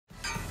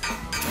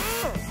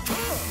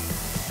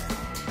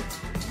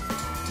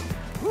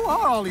Who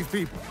are all these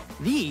people?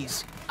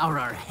 These are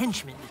our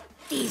henchmen.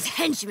 These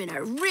henchmen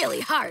are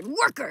really hard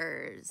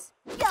workers.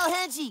 Yo,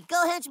 Henchy,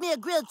 go hench me a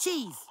grilled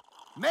cheese.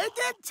 Make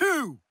it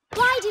 2.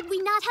 Why did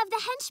we not have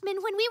the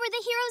henchmen when we were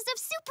the heroes of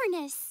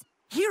superness?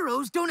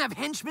 Heroes don't have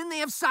henchmen, they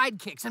have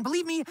sidekicks. And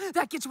believe me,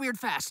 that gets weird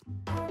fast.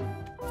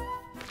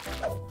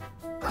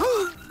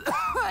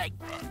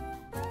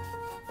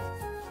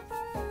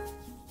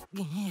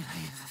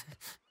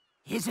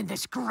 Isn't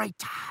this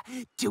great?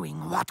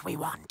 Doing what we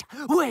want,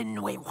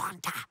 when we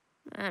want.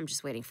 I'm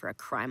just waiting for a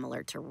crime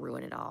alert to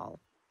ruin it all.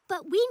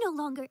 But we no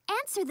longer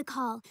answer the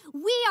call.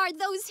 We are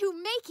those who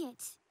make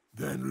it.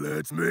 Then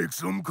let's make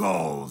some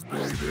calls,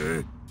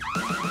 baby.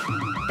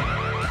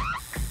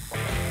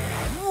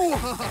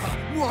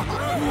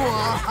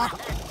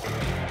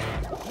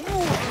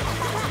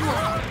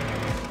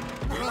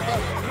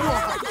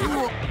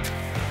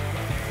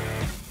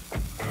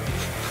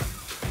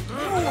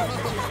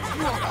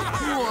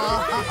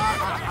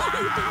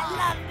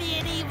 Love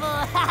being evil.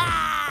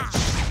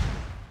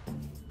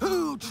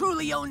 Who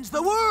truly owns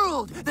the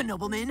world? The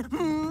noblemen?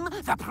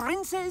 The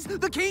princes?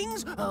 The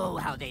kings? Oh,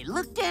 how they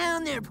look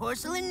down their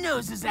porcelain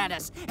noses at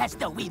us, as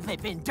though we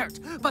live in dirt.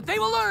 But they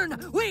will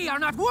learn we are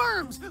not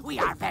worms. We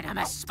are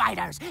venomous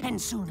spiders,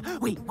 and soon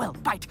we will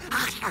bite.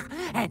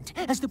 And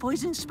as the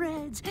poison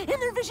spreads and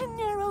their vision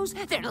narrows,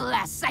 their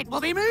last sight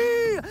will be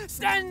me,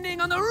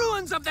 standing on the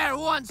ruins of their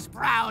once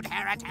proud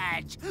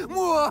heritage.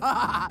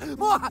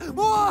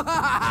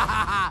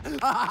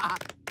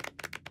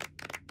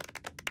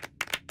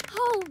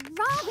 Oh,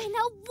 Robin,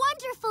 a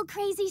wonderful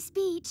crazy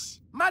speech.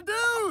 My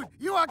dude,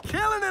 you are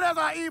killing it as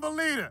our evil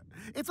leader.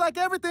 It's like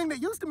everything that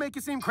used to make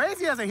you seem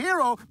crazy as a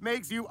hero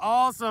makes you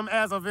awesome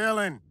as a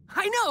villain.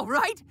 I know,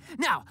 right?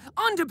 Now,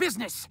 on to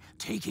business.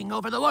 Taking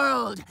over the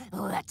world.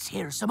 Let's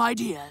hear some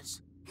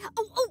ideas.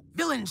 Oh.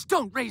 Villains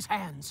don't raise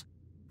hands.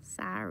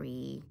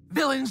 Sorry.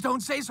 Villains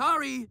don't say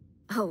sorry.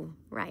 Oh,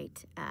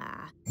 right.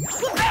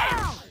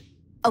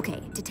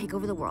 Okay, to take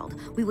over the world,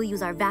 we will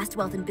use our vast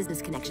wealth and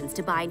business connections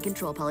to buy and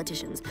control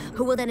politicians,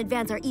 who will then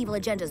advance our evil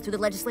agendas through the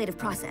legislative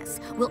process.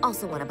 We'll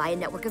also want to buy a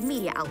network of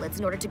media outlets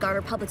in order to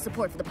garner public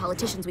support for the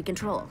politicians we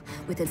control.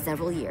 Within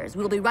several years,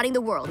 we will be running the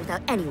world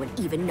without anyone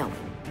even knowing.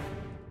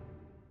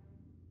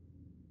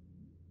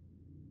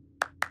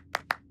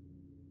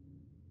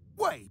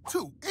 Way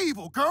too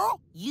evil, girl.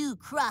 You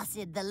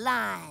crossed the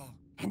line.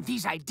 And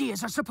these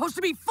ideas are supposed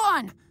to be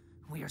fun.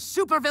 We are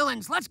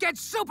supervillains. Let's get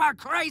super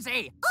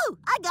crazy. Ooh,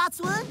 I got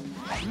one.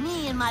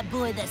 Me and my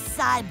boy, the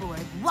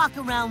cyborg, walk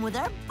around with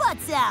our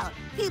butts out.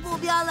 People will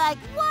be all like,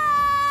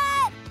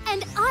 what?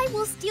 And I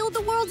will steal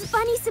the world's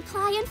bunny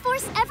supply and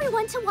force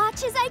everyone to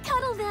watch as I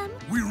cuddle them.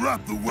 We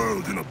wrap the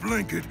world in a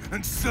blanket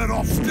and set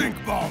off stink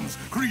bombs,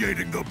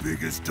 creating the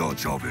biggest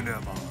Dutch oven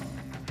ever.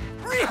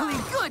 Really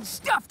good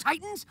stuff,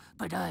 Titans.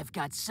 But I've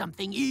got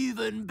something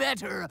even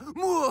better.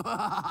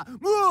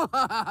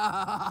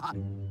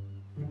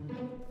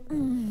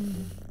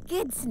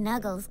 Good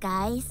snuggles,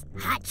 guys.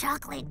 Hot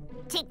chocolate.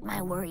 Take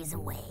my worries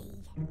away.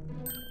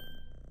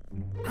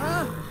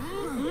 A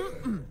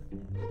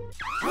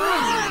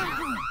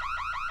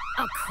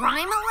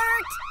crime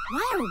alert?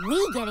 Why are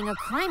we getting a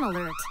crime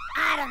alert?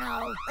 I don't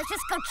know. Let's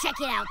just go check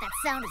it out. That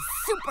sound is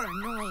super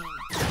annoying.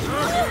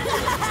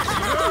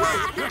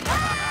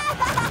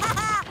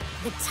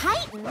 The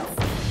Titans?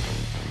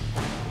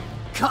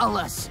 Call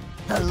us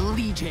the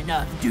Legion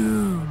of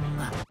Doom.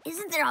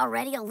 Isn't there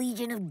already a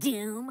Legion of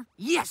Doom?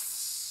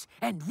 Yes,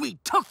 and we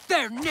took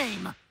their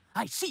name.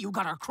 I see you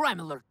got our crime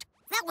alert.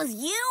 That was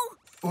you?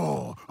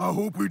 Oh, I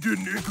hope we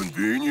didn't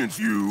inconvenience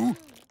you.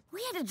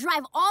 We had to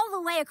drive all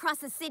the way across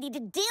the city to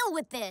deal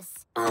with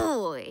this.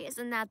 Oh,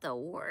 isn't that the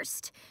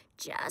worst?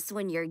 Just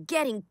when you're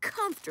getting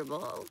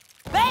comfortable.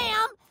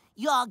 Bam!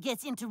 Y'all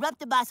gets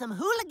interrupted by some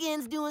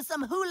hooligans doing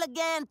some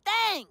hooligan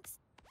things.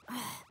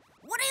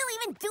 What are you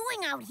even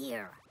doing out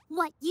here?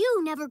 What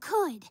you never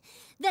could.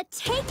 The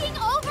taking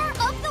over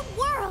of the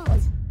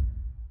world.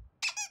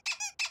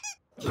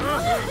 We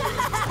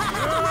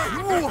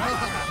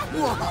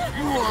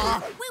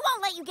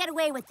won't let you get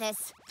away with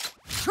this.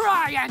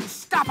 Try and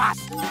stop us!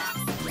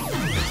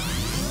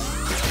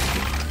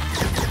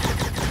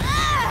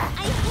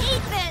 I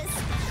hate this!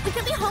 We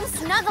could be home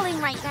snuggling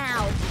right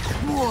now.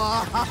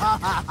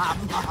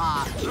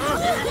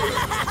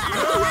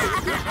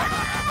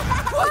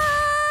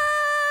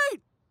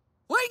 Wait!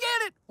 We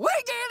get it! We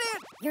get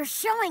it! You're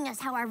showing us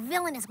how our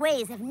villainous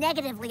ways have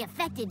negatively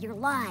affected your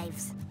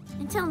lives.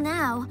 Until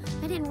now,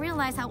 I didn't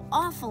realize how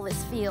awful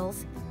this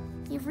feels.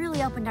 You've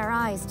really opened our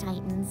eyes,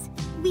 Titans.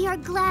 We are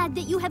glad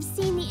that you have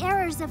seen the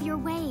errors of your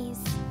ways.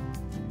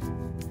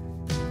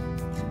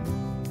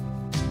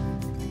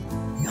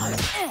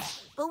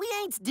 But we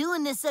ain't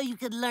doing this so you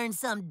could learn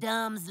some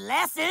dumb's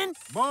lesson.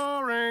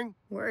 Boring.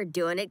 We're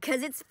doing it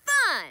 'cause it's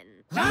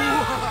fun.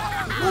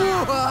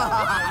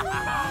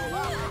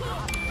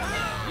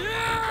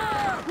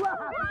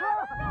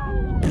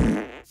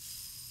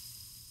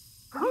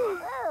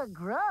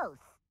 Gross.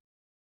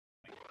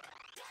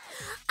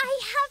 I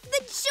have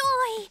the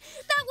joy!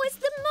 That was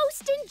the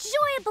most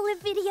enjoyable of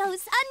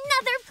videos.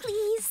 Another,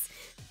 please.